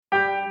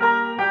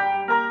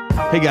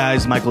Hey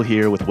guys, Michael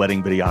here with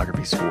Wedding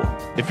Videography School.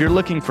 If you're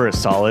looking for a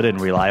solid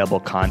and reliable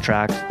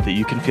contract that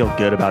you can feel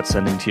good about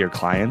sending to your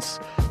clients,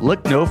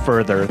 look no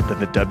further than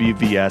the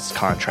WVS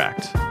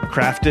contract,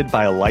 crafted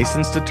by a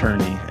licensed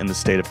attorney in the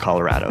state of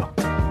Colorado.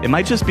 It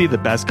might just be the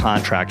best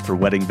contract for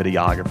wedding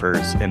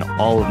videographers in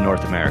all of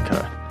North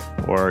America,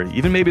 or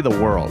even maybe the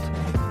world.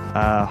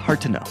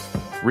 Hard to know.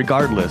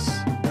 Regardless,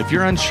 if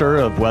you're unsure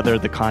of whether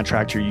the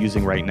contract you're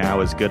using right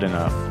now is good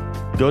enough,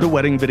 go to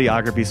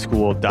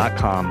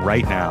weddingvideographyschool.com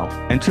right now,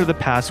 enter the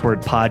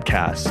password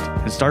podcast,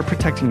 and start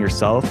protecting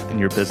yourself and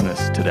your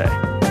business today.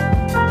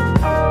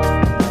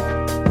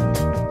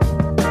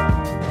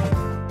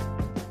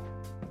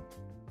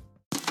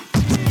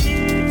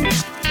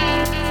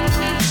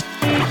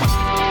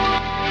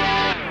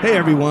 Hey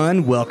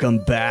everyone, welcome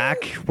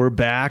back. We're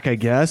back, I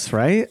guess,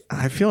 right?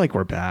 I feel like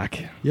we're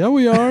back. Yeah,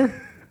 we are.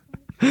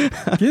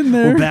 Getting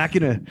there.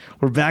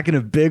 We're back in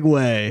a big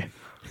way.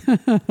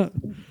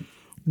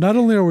 Not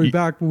only are we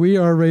back, we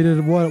are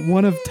rated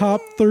one of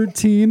top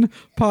 13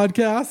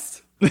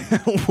 podcasts.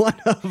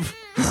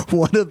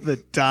 one of the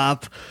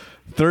top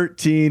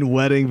 13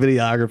 wedding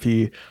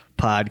videography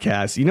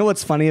podcasts. You know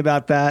what's funny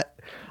about that?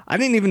 I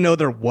didn't even know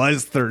there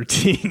was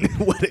 13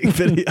 wedding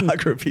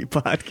videography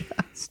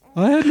podcasts.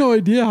 I had no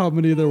idea how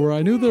many there were.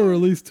 I knew there were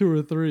at least 2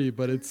 or 3,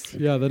 but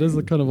that is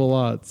kind of a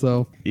lot.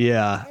 So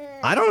yeah,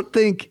 I don't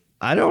even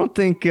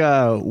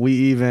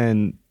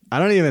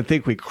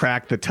think we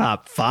cracked the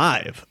top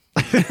 5.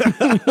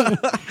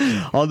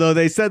 Although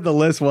they said the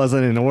list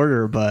wasn't in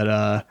order,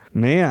 but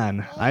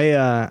man,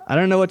 I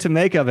don't know what to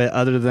make of it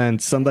other than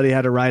somebody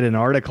had to write an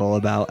article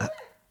about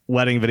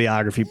wedding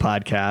videography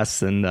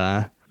podcasts, and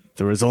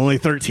there was only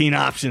 13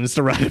 options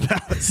to write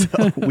about,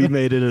 so we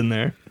made it in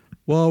there.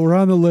 Well, we're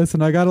on the list,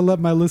 and I got to let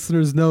my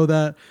listeners know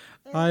that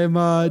I'm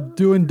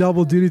doing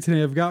double duty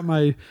today. I've got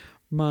my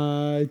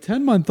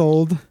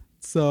 10-month-old.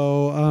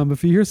 So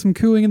if you hear some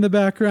cooing in the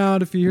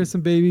background, if you hear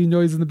some baby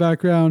noise in the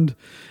background,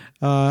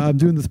 I'm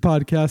doing this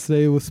podcast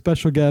today with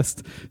special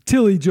guest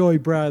Tilly Joy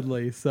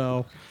Bradley.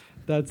 So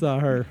that's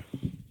her.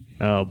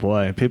 Oh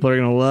boy, people are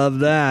gonna love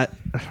that.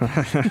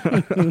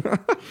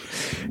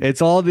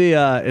 It's all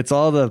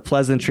the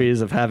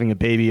pleasantries of having a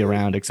baby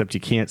around, except you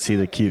can't see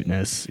the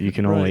cuteness. You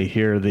can only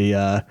hear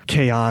the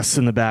chaos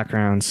in the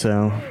background.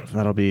 So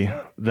that'll be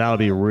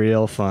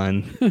real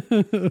fun.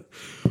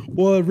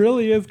 Well, it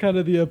really is kind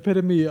of the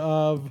epitome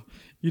of,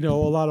 a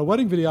lot of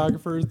wedding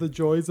videographers, the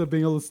joys of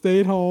being able to stay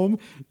at home,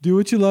 do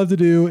what you love to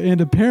do,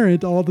 and a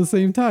parent all at the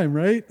same time,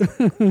 right?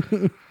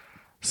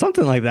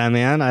 Something like that,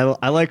 man.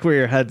 I like where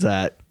your head's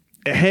at.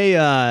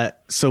 Hey,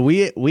 so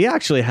we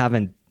actually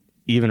haven't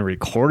even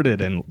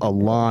recorded in a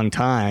long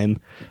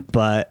time,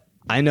 but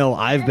I know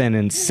I've been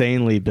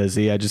insanely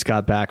busy. I just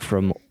got back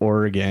from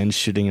Oregon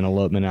shooting an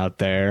elopement out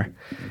there,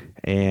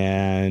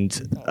 and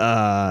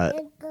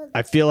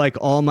I feel like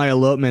all my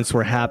elopements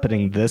were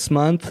happening this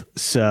month,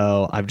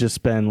 so I've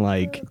just been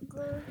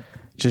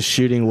just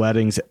shooting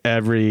weddings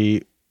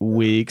every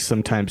week,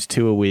 sometimes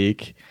 2 a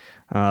week.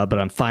 But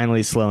I'm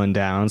finally slowing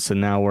down, so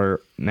now we're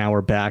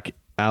back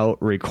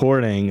out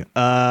recording.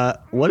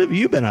 What have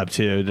you been up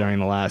to during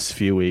the last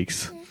few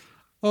weeks?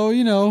 Oh,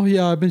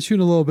 I've been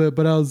shooting a little bit,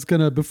 but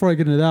before I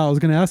get into that, I was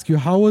gonna ask you,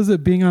 how was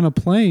it being on a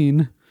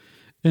plane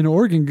in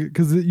Oregon?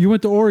 Because you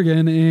went to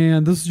Oregon,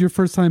 and this is your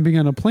first time being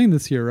on a plane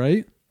this year,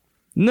 right?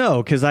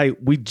 No, because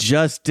we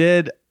just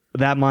did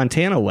that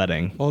Montana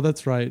wedding. Oh,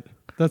 that's right.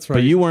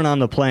 But you weren't on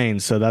the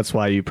plane, so that's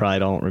why you probably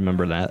don't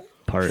remember that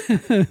part.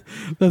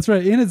 That's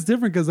right. And it's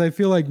different because I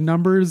feel like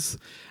numbers,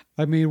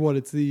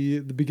 it's the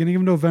beginning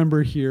of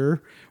November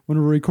here when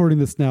we're recording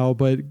this now,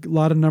 but a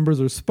lot of numbers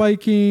are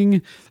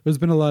spiking. There's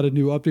been a lot of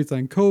new updates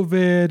on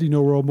COVID.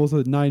 We're almost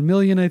at 9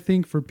 million, I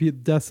think, for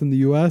deaths in the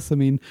U.S.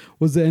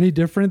 Was it any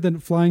different than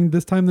flying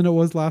this time than it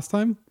was last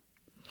time?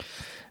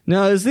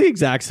 No, it's the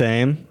exact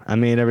same.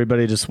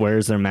 Everybody just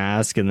wears their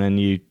mask and then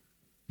you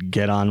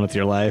get on with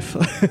your life.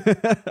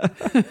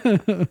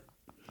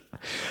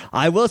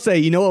 I will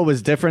say, what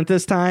was different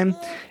this time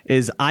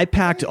is I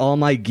packed all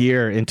my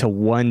gear into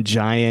one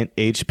giant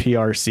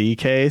HPRC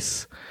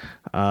case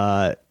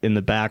in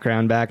the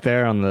background back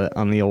there on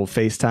the old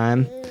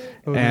FaceTime.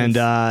 Oh, and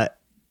nice.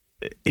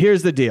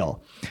 Here's the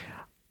deal.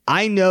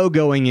 I know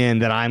going in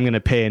that I'm going to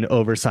pay an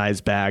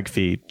oversized bag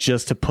fee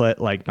just to put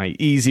my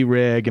easy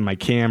rig and my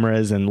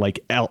cameras and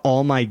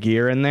all my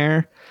gear in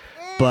there.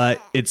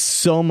 But it's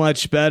so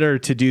much better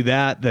to do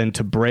that than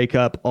to break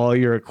up all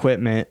your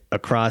equipment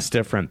across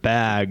different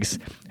bags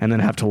and then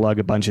have to lug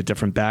a bunch of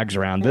different bags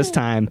around. This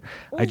time,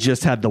 I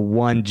just had the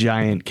one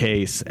giant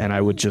case and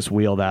I would just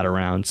wheel that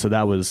around. So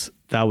that was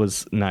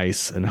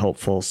nice and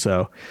helpful.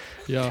 So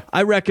yeah,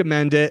 I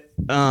recommend it.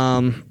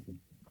 I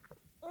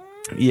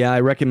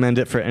recommend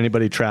it for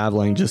anybody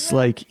traveling. Just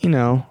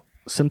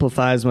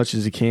simplify as much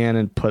as you can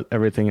and put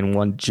everything in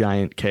one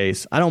giant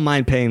case. I don't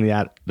mind paying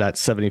that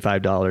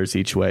 $75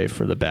 each way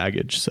for the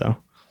baggage. So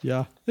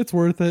yeah, it's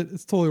worth it.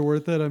 It's totally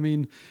worth it.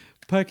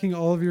 packing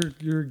all of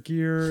your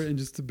gear and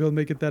just to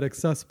make it that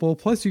accessible.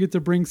 Plus, you get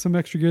to bring some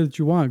extra gear that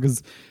you want,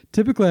 because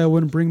typically I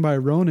wouldn't bring my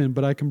Ronin,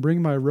 but I can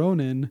bring my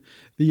Ronin,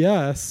 the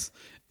S,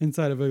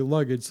 inside of a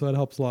luggage, so that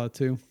helps a lot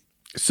too.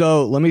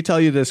 So let me tell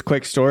you this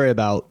quick story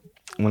about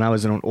when I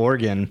was in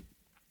Oregon.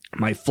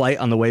 My flight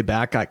on the way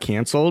back got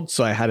canceled,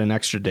 so I had an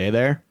extra day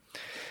there.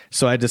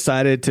 So I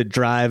decided to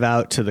drive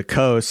out to the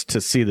coast to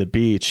see the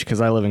beach,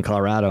 because I live in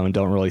Colorado and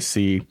don't really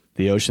see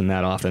the ocean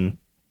that often.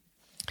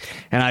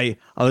 And I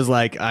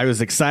was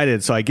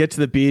excited. So I get to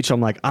the beach.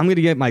 I'm like, I'm going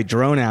to get my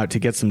drone out to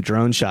get some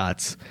drone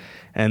shots.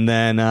 And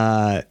then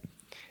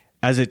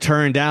as it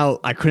turned out,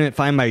 I couldn't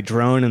find my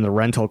drone in the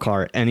rental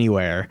car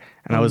anywhere.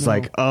 And I was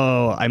like,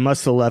 oh, I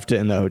must have left it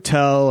in the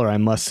hotel, or I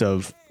must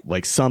have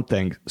like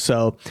something.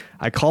 So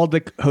I called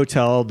the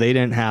hotel. They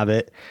didn't have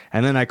it.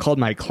 And then I called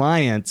my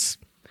clients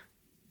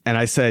and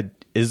I said,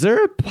 is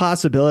there a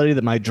possibility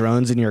that my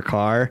drone's in your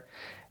car,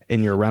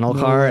 in your rental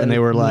car? And they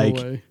were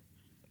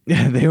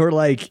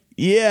like,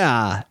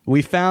 yeah,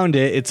 we found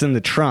it. It's in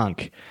the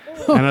trunk.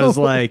 And I was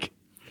like,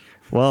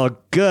 well,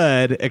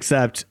 good,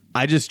 except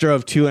I just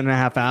drove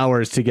 2.5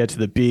 hours to get to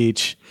the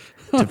beach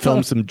to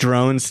film some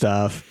drone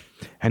stuff.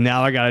 And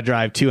now I got to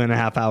drive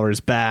 2.5 hours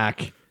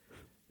back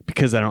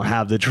because I don't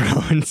have the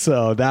drone.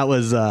 So that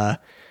was a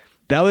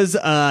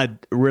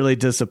really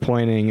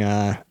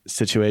disappointing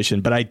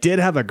situation. But I did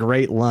have a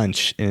great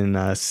lunch in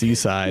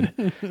Seaside,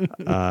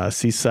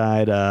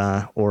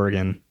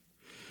 Oregon.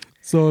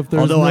 So if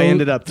there's I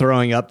ended up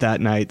throwing up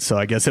that night, so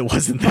I guess it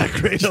wasn't that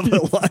great of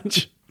a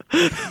lunch.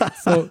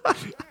 So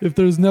if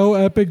there's no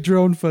epic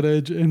drone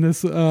footage in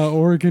this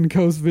Oregon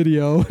coast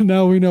video,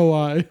 now we know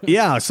why.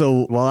 Yeah.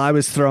 So while I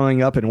was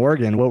throwing up in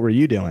Oregon, what were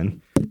you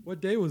doing?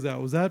 What day was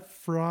that? Was that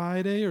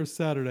Friday or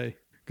Saturday?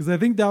 Because I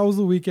think that was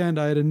the weekend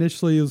I had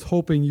initially was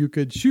hoping you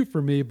could shoot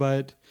for me,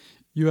 but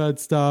you had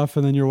stuff,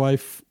 and then your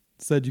wife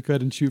said you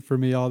couldn't shoot for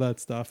me, all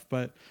that stuff.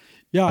 But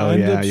yeah, I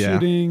ended up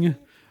shooting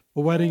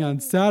a wedding on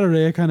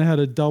Saturday. I kind of had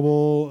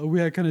we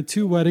had kind of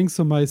two weddings.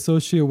 So my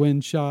associate Wynn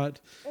shot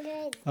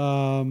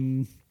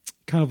kind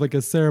of like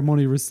a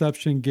ceremony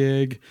reception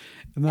gig,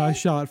 and then I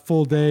shot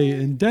full day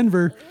in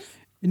Denver.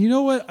 And you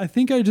know what? I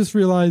think I just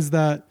realized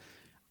that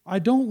I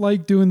don't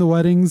like doing the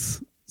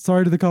weddings.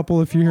 Sorry to the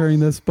couple if you're hearing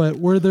this, but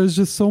where there's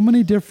just so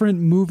many different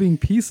moving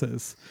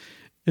pieces.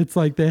 It's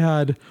like they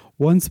had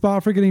one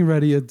spot for getting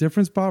ready, a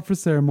different spot for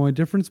ceremony, a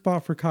different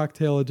spot for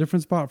cocktail, a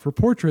different spot for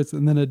portraits,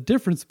 and then a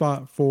different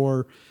spot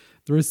for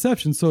the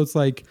reception. So it's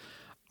like,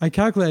 I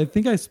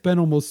think I spent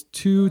almost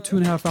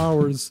 2.5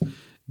 hours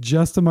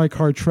just in my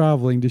car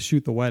traveling to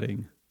shoot the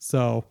wedding.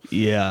 So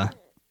yeah,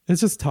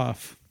 it's just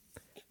tough.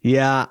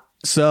 Yeah.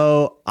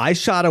 So I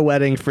shot a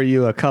wedding for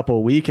you a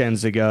couple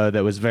weekends ago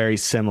that was very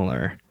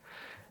similar.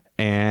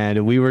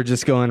 And we were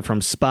just going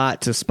from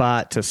spot to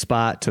spot to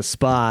spot to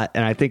spot.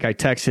 And I think I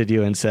texted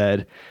you and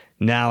said,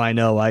 now I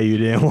know why you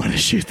didn't want to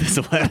shoot this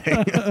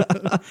wedding.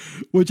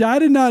 Which I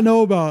did not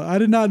know about. I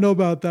did not know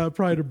about that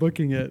prior to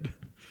booking it.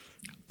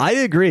 I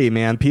agree,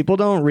 man. People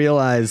don't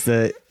realize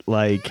that,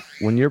 like,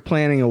 when you're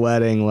planning a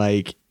wedding,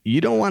 like,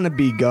 you don't want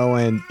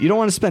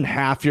to spend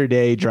half your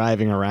day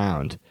driving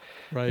around.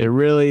 Right.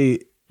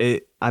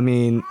 It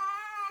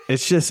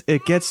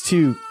gets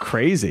too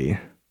crazy.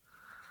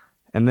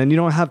 And then you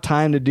don't have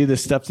time to do the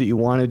stuff that you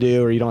want to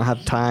do, or you don't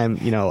have time.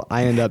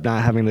 I end up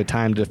not having the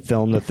time to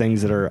film the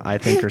things that I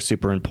think are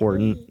super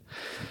important.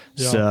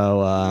 Yeah.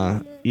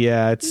 So,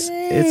 it's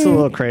a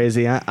little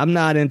crazy. I'm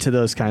not into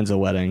those kinds of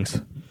weddings.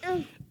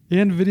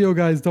 And video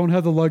guys don't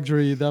have the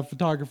luxury that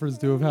photographers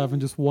do of having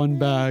just one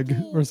bag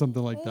or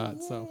something like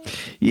that. So,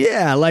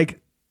 yeah, like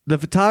the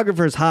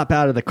photographers hop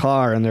out of the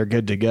car and they're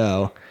good to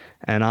go.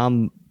 And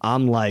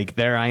I'm like,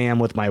 there I am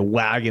with my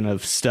wagon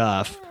of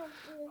stuff,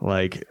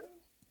 like,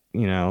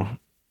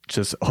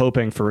 just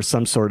hoping for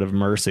some sort of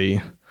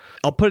mercy.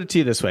 I'll put it to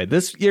you this way.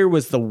 This year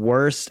was the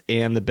worst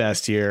and the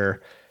best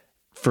year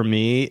for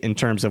me in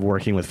terms of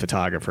working with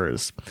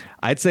photographers.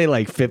 I'd say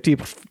like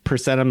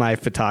 50% of my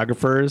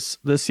photographers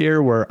this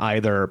year were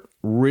either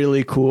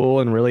really cool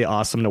and really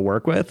awesome to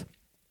work with,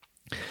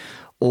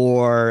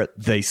 or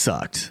they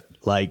sucked.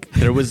 Like,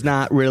 there was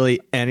not really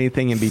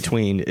anything in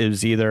between. It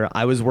was either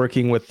I was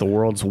working with the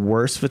world's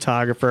worst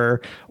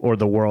photographer or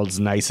the world's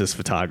nicest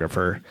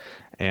photographer.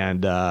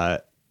 And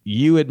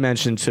you had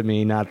mentioned to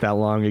me not that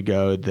long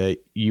ago that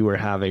you were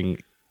having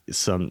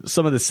some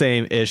of the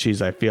same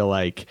issues, I feel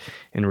like,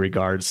 in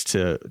regards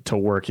to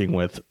working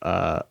with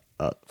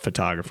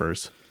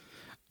photographers.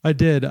 I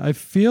did. I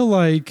feel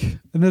like,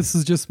 and this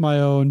is just my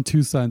own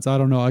 2 cents, I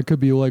don't know, I could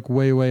be like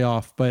way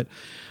off, but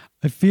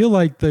I feel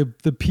like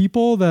the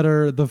people that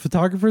are the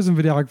photographers and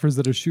videographers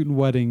that are shooting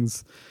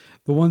weddings,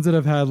 the ones that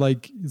have had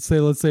like,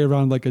 let's say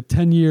around like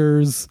 10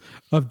 years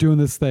of doing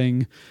this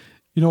thing,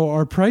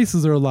 our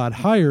prices are a lot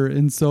higher.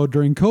 And so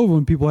during COVID,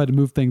 when people had to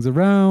move things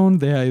around,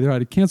 they either had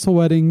to cancel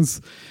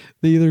weddings,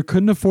 they either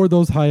couldn't afford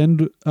those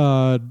high-end,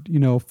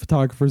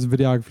 photographers and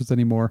videographers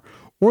anymore,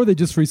 or they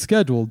just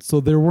rescheduled.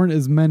 So there weren't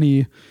as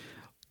many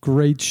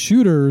great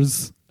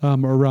shooters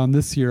around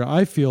this year,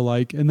 I feel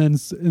like. And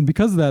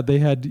because of that, they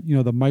had,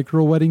 the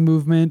micro wedding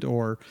movement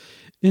or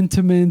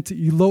intimate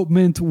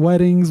elopement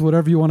weddings,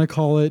 whatever you want to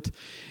call it.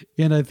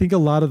 And I think a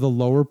lot of the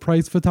lower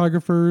price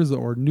photographers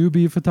or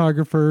newbie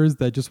photographers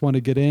that just want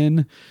to get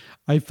in,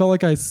 I felt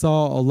like I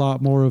saw a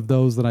lot more of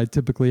those than I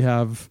typically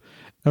have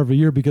every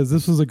year, because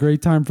this was a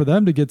great time for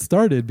them to get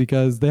started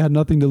because they had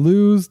nothing to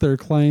lose. Their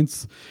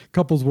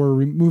couples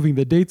were moving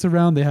the dates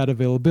around. They had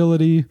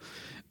availability.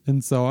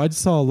 And so I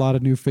just saw a lot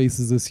of new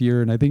faces this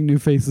year, and I think new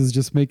faces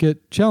just make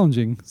it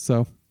challenging.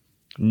 So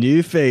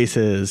new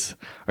faces.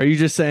 Are you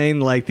just saying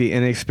like the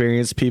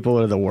inexperienced people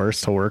are the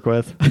worst to work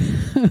with?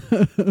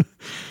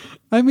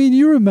 I mean,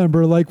 you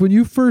remember like when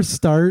you first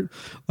start,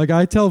 like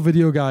I tell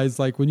video guys,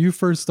 like when you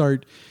first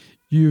start,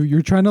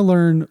 you're trying to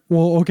learn.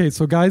 Well, okay.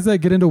 So guys that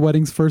get into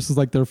weddings first is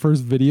like their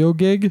first video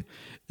gig.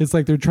 It's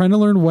like they're trying to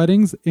learn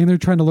weddings and they're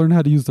trying to learn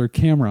how to use their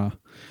camera.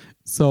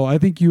 So I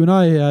think you and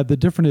I had the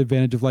different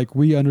advantage of like,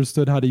 we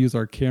understood how to use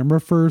our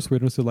camera first. We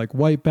understood like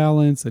white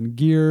balance and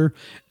gear.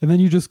 And then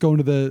you just go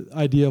into the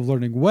idea of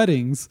learning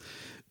weddings.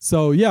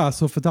 So yeah,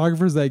 so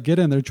photographers that get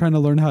in, they're trying to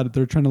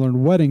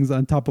learn weddings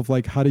on top of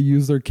like how to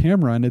use their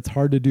camera. And it's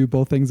hard to do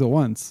both things at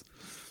once.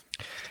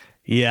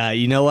 Yeah.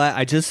 You know what?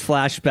 I just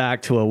flashed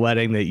back to a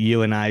wedding that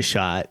you and I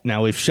shot.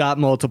 Now we've shot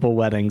multiple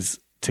weddings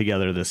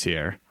together this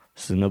year,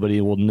 so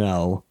nobody will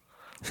know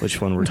which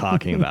one we're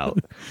talking about.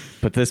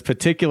 But this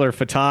particular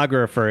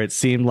photographer, it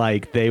seemed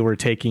like they were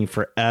taking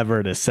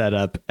forever to set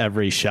up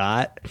every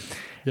shot.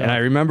 Yeah. And I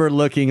remember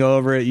looking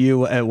over at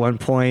you at one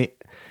point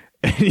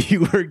and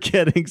you were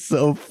getting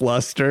so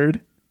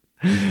flustered.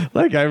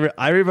 Like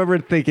I remember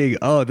thinking,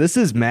 oh, this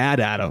is Mad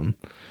Adam.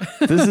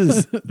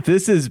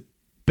 This is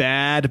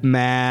bad,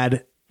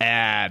 mad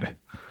ad.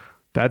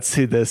 That's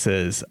who this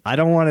is. I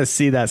don't want to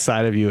see that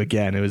side of you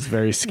again. It was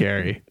very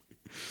scary.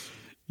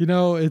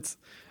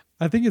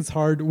 I think it's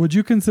hard. Would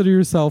you consider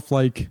yourself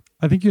like,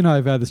 I think you and I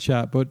have had this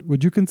chat, but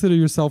would you consider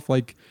yourself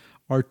like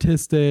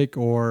artistic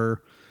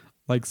or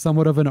like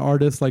somewhat of an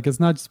artist? Like it's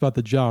not just about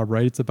the job,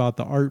 right? It's about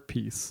the art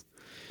piece.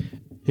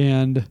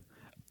 And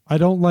I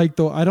don't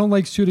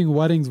like shooting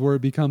weddings where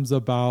it becomes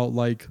about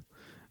like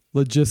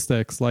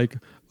logistics. Like,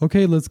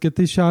 okay, let's get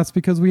these shots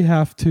because we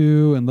have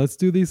to, and let's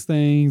do these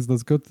things.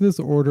 Let's go through this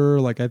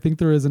order. Like, I think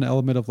there is an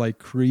element of like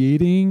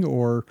creating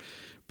or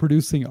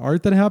producing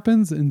art that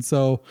happens. And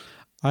so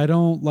I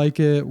don't like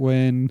it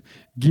when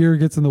gear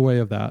gets in the way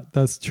of that.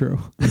 That's true.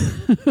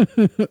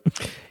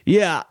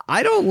 Yeah,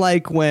 I don't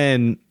like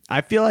when,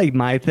 I feel like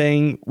my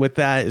thing with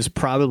that is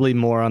probably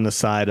more on the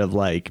side of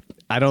like,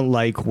 I don't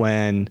like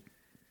when,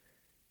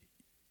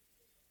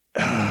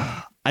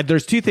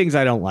 there's two things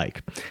I don't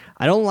like.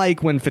 I don't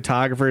like when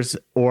photographers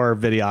or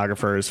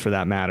videographers, for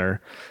that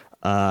matter,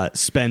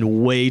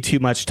 spend way too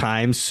much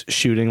time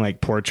shooting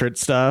like portrait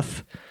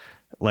stuff,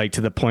 like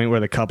to the point where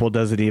the couple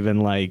doesn't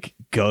even like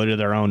go to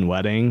their own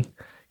wedding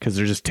because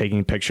they're just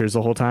taking pictures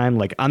the whole time.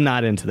 Like, I'm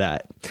not into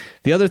that.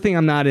 The other thing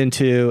I'm not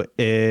into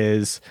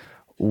is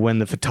when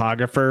the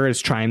photographer is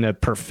trying to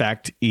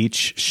perfect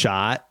each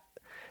shot,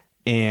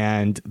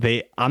 and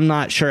I'm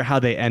not sure how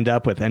they end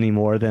up with any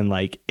more than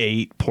like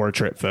 8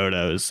 portrait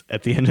photos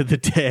at the end of the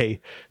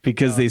day,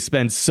 because they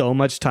spend so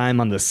much time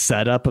on the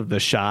setup of the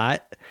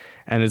shot.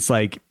 And it's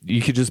like,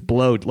 you could just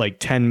blow like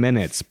 10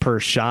 minutes per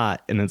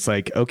shot. And it's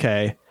like,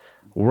 okay,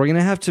 we're going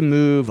to have to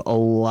move a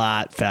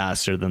lot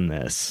faster than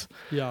this.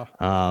 Yeah.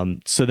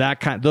 So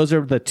those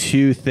are the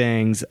two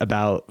things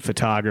about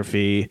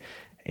photography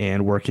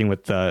and working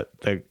with the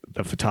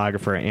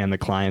photographer and the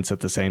clients at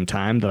the same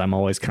time that I'm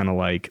always kind of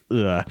like,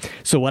 ugh.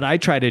 So what I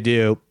try to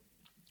do,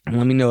 and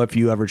let me know if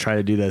you ever try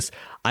to do this,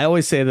 I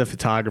always say to the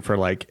photographer,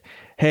 like,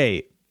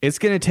 hey, it's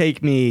going to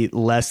take me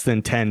less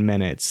than 10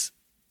 minutes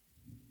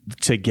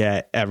to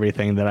get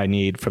everything that I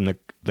need from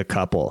the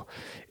couple.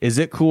 Is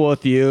it cool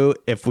with you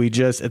if we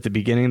just, at the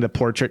beginning of the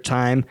portrait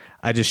time,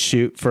 I just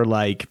shoot for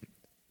like,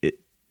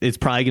 it's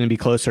probably going to be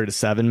closer to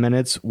 7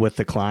 minutes with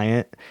the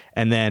client.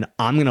 And then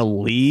I'm going to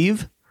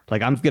leave,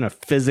 like I'm going to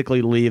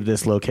physically leave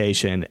this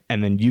location,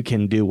 and then you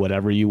can do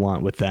whatever you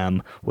want with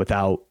them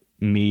without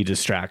me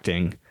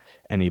distracting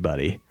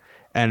anybody.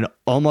 And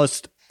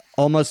almost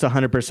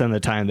 100% of the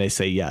time they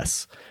say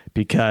yes,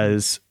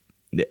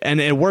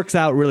 and it works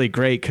out really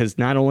great because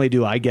not only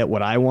do I get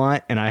what I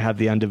want and I have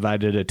the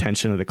undivided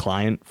attention of the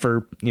client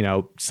for,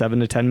 7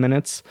 to 10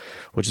 minutes,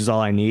 which is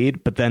all I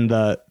need. But then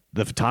the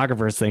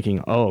photographer is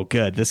thinking, oh,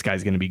 good, this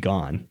guy's going to be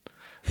gone.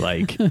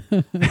 Like,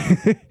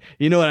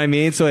 you know what I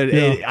mean? So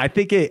I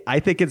think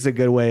it's a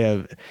good way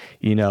of,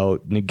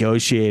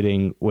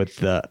 negotiating with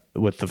the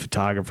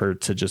photographer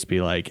to just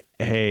be like,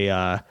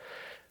 hey,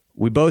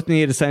 we both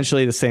need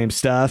essentially the same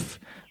stuff.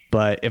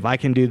 But if I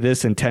can do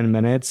this in 10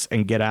 minutes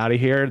and get out of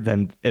here,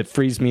 then it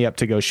frees me up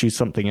to go shoot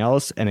something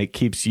else. And it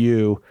keeps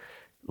you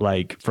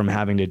like from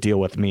having to deal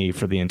with me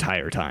for the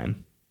entire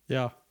time.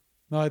 Yeah.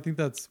 No, I think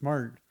that's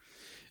smart.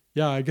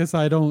 Yeah. I guess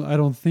I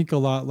don't think a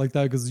lot like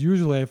that, because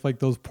usually I feel like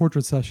those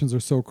portrait sessions are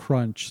so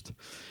crunched.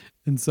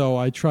 And so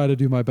I try to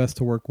do my best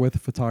to work with a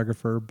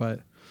photographer,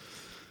 but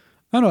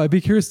I don't know. I'd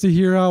be curious to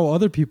hear how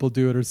other people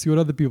do it or see what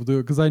other people do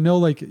it. Cause I know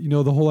like,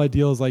 the whole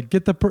ideal is like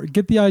get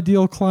the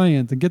ideal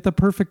client and get the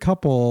perfect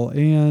couple.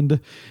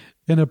 And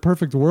in a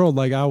perfect world,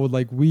 like I would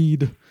like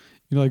weed,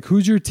 like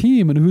who's your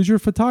team and who's your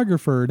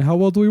photographer and how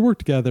well do we work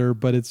together?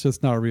 But it's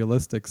just not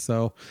realistic.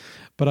 So,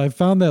 but I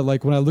found that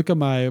like when I look at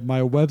my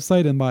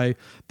website and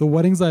the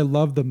weddings I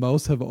love the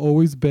most have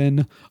always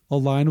been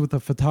aligned with a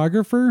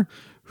photographer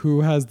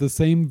who has the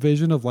same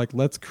vision of like,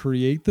 let's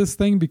create this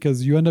thing,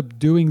 because you end up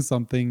doing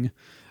something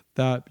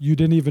that you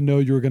didn't even know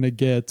you were going to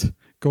get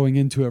going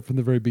into it from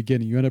the very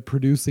beginning. You end up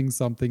producing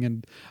something.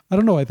 And I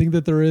don't know, I think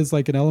that there is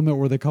like an element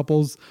where the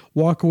couples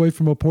walk away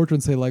from a portrait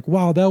and say like,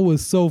 wow, that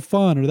was so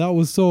fun, or that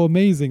was so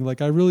amazing.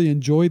 Like I really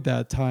enjoyed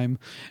that time.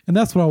 And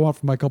that's what I want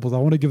from my couples. I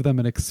want to give them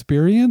an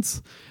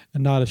experience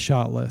and not a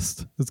shot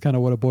list. That's kind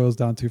of what it boils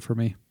down to for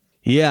me.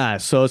 Yeah.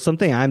 So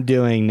something I'm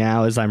doing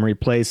now is I'm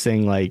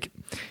replacing like,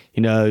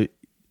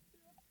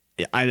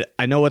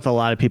 I know with a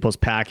lot of people's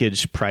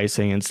package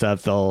pricing and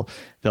stuff, they'll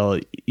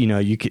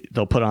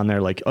put on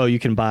there like, oh, you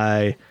can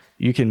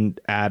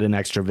add an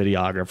extra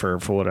videographer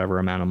for whatever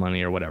amount of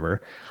money or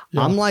whatever.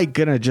 Yeah. I'm like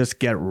gonna just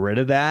get rid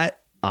of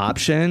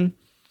option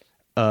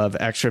of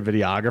extra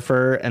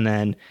videographer, and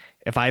then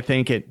if I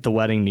think the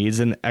wedding needs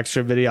an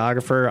extra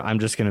videographer, I'm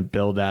just gonna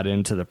build that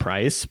into the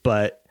price.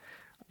 But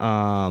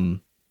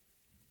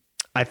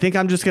I think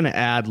I'm just going to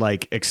add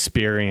like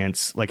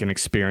experience, like an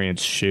experience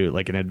shoot,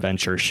 like an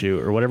adventure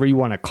shoot or whatever you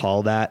want to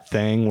call that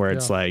thing, where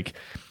it's like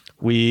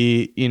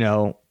we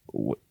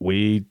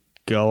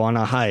go on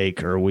a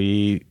hike, or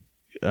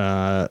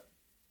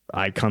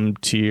I come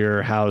to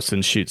your house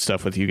and shoot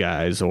stuff with you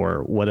guys,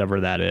 or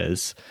whatever that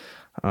is,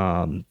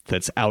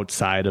 that's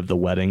outside of the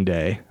wedding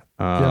day.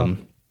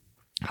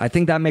 I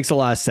think that makes a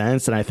lot of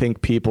sense. And I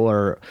think people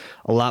are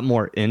a lot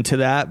more into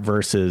that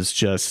versus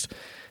just,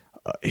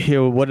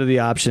 here, what are the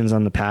options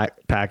on the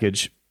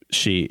package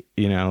sheet?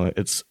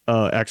 It's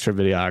extra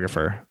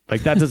videographer.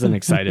 Like that doesn't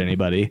excite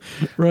anybody.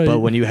 Right. But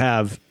when you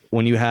have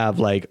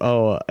like,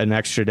 an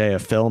extra day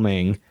of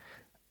filming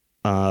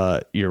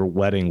your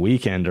wedding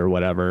weekend or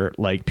whatever,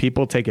 like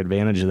people take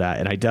advantage of that.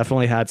 And I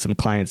definitely had some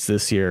clients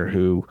this year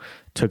who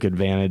took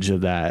advantage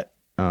of that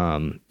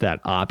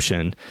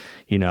option.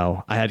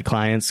 I had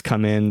clients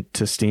come in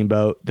to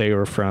Steamboat. They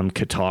were from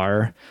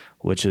Qatar,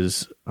 which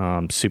is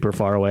super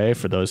far away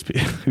for those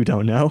who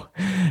don't know.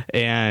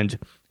 And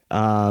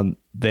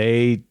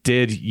they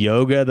did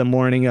yoga the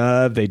morning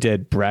of, they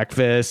did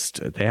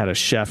breakfast. They had a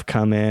chef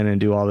come in and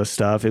do all this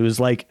stuff. It was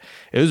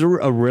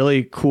a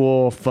really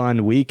cool,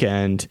 fun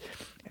weekend.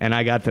 And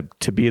I got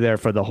to be there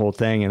for the whole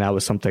thing. And that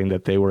was something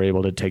that they were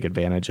able to take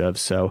advantage of.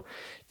 So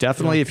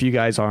definitely, if you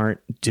guys aren't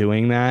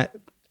doing that,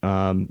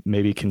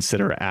 maybe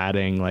consider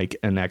adding like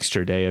an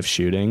extra day of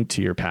shooting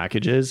to your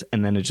packages.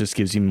 And then it just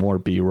gives you more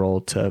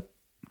B-roll to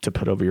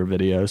put over your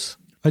videos.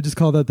 I just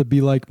call that the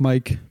Be Like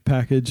Mike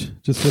package.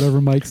 Just whatever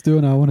Mike's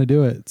doing, I want to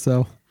do it.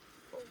 So,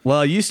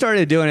 well, you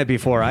started doing it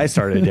before I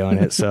started doing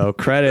it. So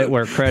credit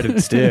where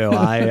credit's due.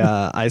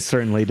 I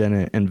certainly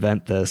didn't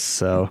invent this.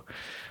 So,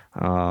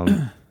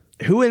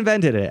 who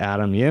invented it,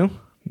 Adam? You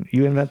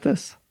invent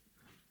this?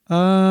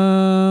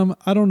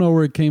 I don't know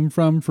where it came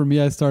from. For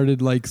me, I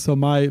started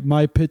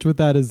my pitch with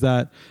that is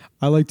that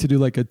I like to do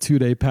like a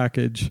 2-day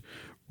package,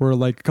 where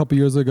like a couple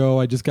years ago,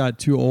 I just got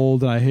too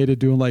old and I hated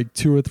doing like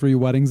 2 or 3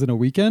 weddings in a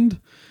weekend.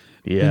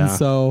 Yeah. And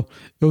so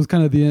it was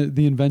kind of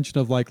the invention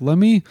of like, let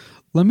me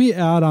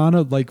add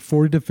on like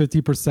 40 to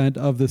 50%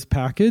 of this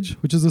package,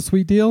 which is a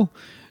sweet deal.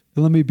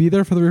 And let me be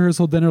there for the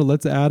rehearsal dinner.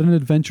 Let's add an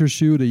adventure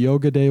shoot, a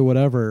yoga day,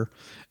 whatever.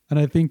 And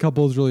I think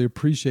couples really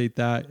appreciate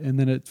that. And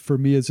then for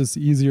me, it's just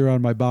easier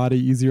on my body,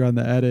 easier on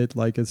the edit.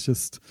 Like it's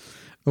just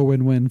a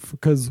win-win,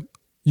 because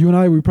you and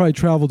I, we probably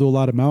travel to a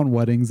lot of mountain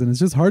weddings, and it's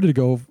just hard to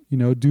go,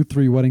 do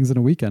 3 weddings in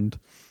a weekend.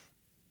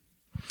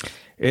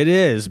 It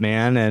is,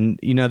 man. And,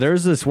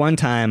 there's this one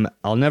time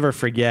I'll never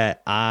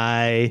forget.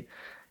 I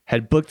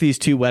had booked these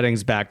 2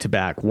 weddings back to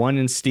back, one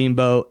in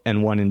Steamboat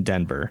and one in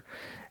Denver.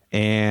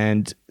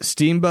 And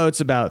Steamboat's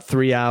about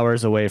 3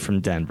 hours away from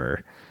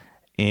Denver.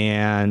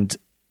 And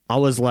I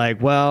was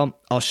like, well,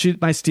 I'll shoot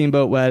my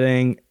Steamboat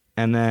wedding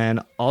and then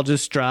I'll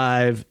just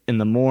drive in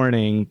the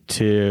morning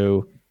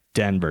to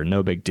Denver.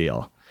 No big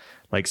deal.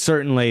 Like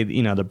certainly,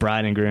 the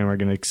bride and groom are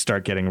going to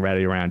start getting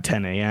ready around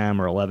 10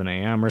 a.m. or 11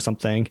 a.m. or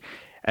something.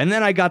 And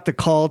then I got the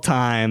call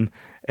time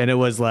and it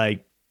was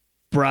like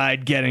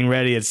bride getting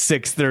ready at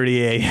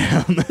 6:30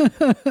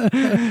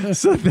 a.m.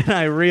 So then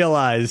I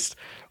realized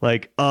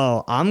like,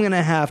 oh, I'm going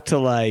to have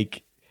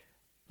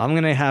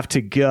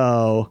to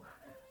go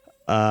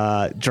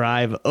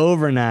drive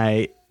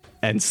overnight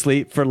and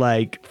sleep for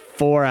like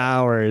 4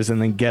 hours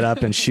and then get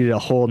up and shoot a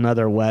whole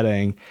nother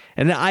wedding.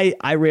 And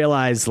I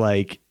realized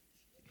like,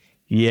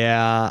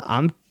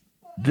 yeah,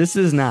 this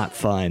is not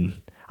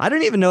fun. I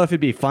don't even know if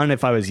it'd be fun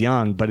if I was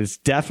young, but it's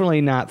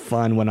definitely not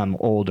fun when I'm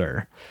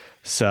older.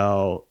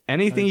 So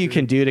anything you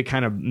can do to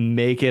kind of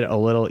make it a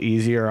little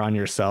easier on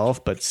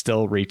yourself, but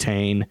still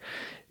retain,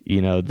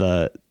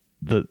 the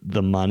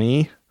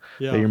money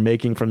that you're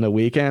making from the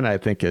weekend, I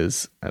think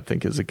is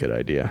a good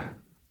idea.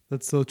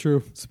 That's so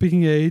true.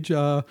 Speaking of age,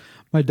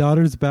 my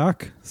daughter's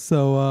back.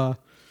 So I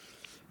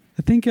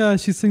think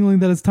she's signaling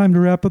that it's time to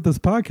wrap up this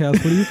podcast.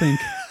 What do you think?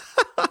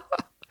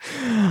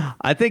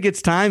 I think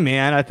it's time,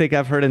 man. I think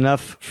I've heard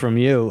enough from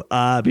you.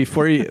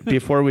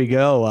 Before we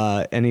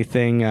go,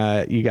 anything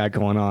you got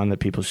going on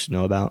that people should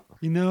know about?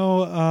 I'm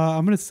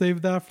going to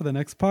save that for the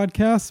next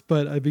podcast,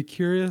 but I'd be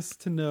curious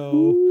to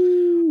know.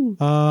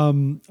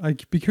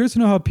 I'd be curious to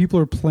know how people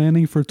are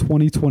planning for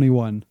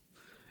 2021,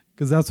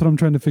 because that's what I'm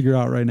trying to figure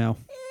out right now.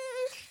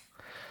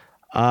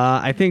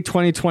 I think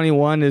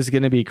 2021 is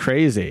going to be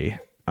crazy.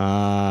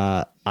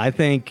 I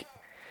think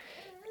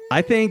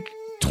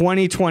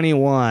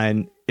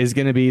 2021 is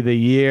going to be the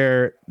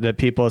year that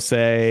people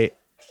say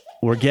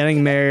we're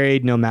getting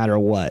married no matter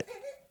what.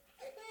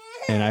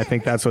 And I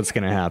think that's what's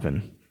going to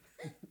happen.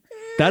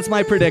 That's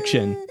my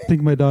prediction. I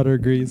think my daughter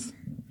agrees.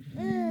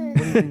 What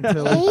do you think,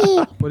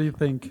 Tilly? What do you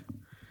think?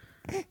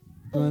 You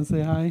want to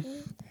say hi?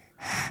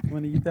 You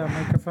want to eat that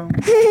microphone?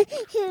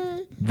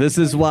 This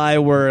is why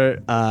we're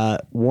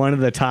one of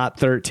the top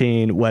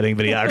 13 wedding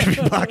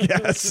videography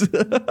podcasts.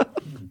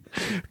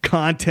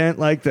 Content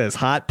like this,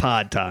 hot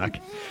pod talk.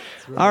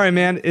 Right. All right,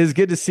 man. It's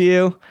good to see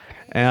you.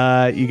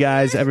 You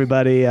guys,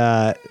 everybody,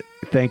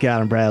 thank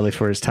Adam Bradley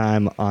for his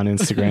time on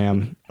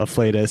Instagram.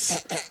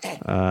 Afflatus.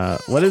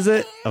 What is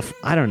it?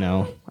 I don't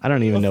know. I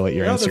don't even know what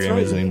your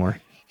Instagram is anymore.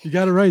 You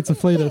got it right. It's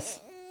Afflatus.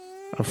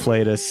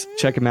 Afflatus.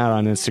 Check him out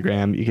on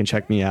Instagram. You can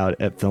check me out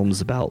at Films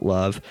About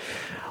Love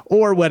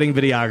or Wedding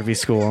Videography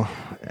School.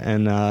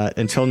 And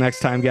until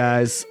next time,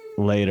 guys,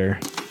 later.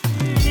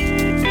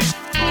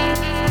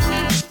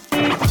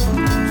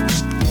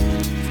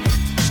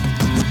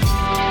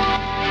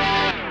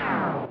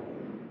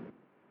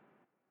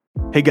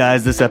 Hey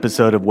guys, this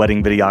episode of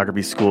Wedding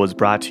Videography School is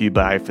brought to you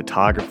by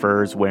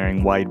Photographers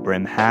Wearing Wide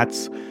Brim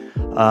Hats.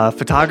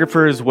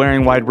 Photographers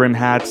Wearing Wide Brim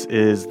Hats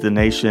is the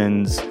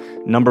nation's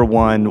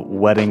 #1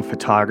 wedding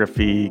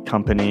photography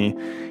company,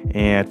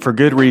 and for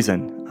good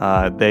reason.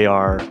 They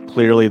are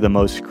clearly the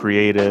most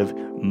creative,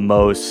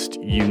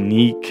 most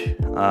unique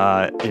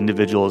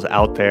individuals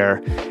out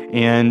there,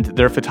 and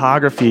their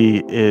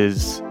photography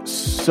is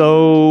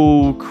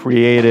so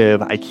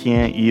creative, I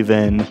can't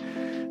even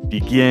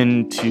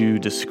begin to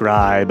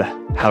describe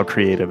how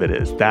creative it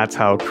is. That's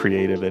how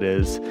creative it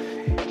is.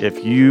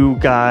 If you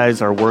guys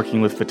are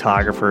working with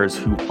photographers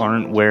who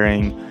aren't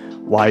wearing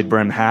wide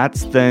brim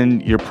hats,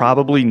 then you're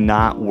probably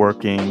not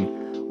working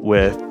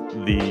with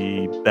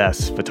the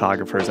best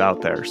photographers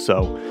out there.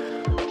 So,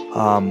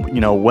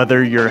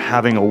 whether you're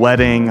having a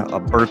wedding, a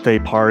birthday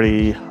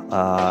party,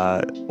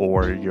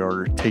 or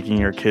you're taking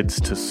your kids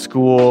to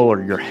school,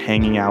 or you're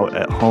hanging out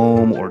at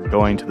home, or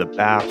going to the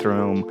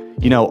bathroom,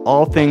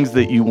 all things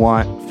that you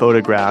want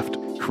photographed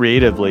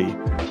creatively,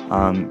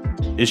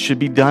 it should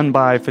be done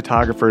by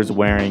photographers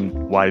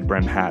wearing wide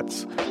brim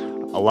hats.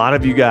 A lot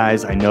of you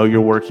guys, I know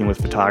you're working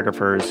with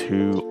photographers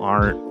who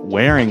aren't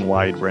wearing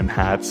wide brim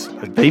hats.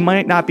 They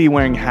might not be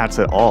wearing hats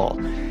at all.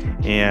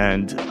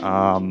 And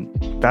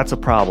that's a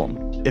problem.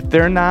 If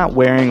they're not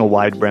wearing a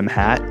wide brim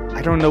hat,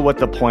 I don't know what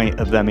the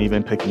point of them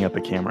even picking up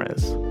a camera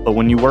is. But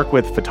when you work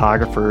with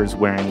photographers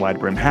wearing wide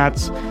brim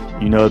hats,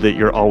 you know that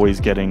you're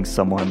always getting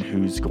someone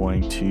who's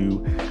going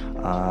to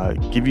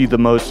give you the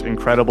most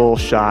incredible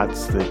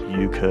shots that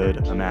you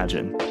could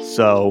imagine.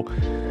 So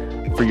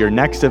for your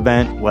next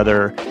event,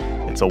 whether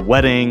it's a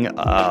wedding,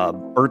 a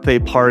birthday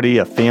party,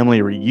 a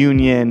family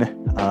reunion,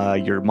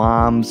 your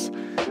mom's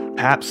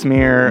pap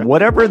smear,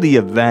 whatever the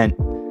event,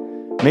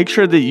 make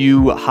sure that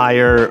you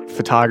hire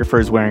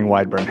photographers wearing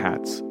wide brim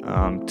hats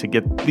to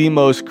get the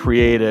most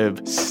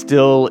creative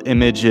still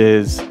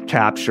images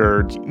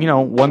captured,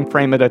 one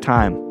frame at a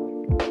time.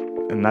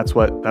 And that's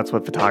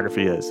what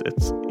photography is.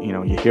 It's,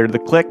 you hear the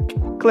click,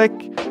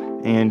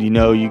 and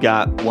you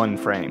got one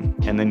frame.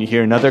 And then you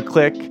hear another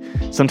click.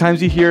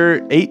 Sometimes you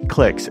hear 8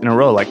 clicks in a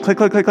row, like click.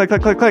 That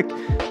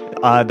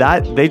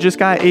they just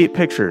got 8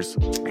 pictures,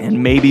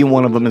 and maybe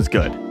one of them is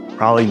good.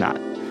 Probably not.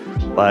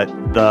 But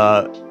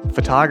the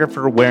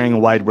photographer wearing a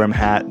wide brim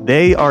hat,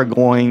 they are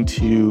going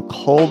to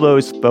cull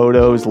those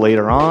photos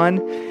later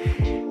on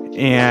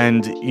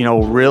and,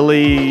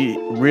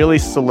 really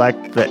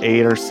select the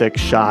 8 or 6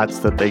 shots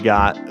that they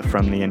got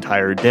from the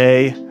entire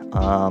day,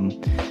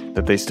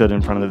 that they stood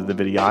in front of the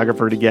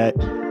videographer to get.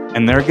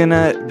 And they're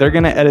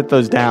gonna edit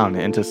those down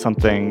into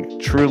something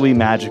truly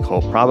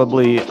magical.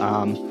 Probably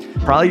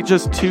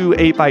just 2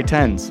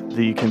 8x10s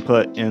that you can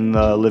put in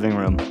the living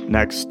room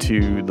next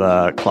to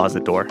the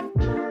closet door.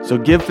 So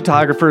give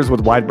photographers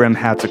with wide brim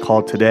hats a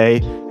call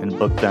today and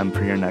book them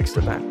for your next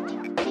event.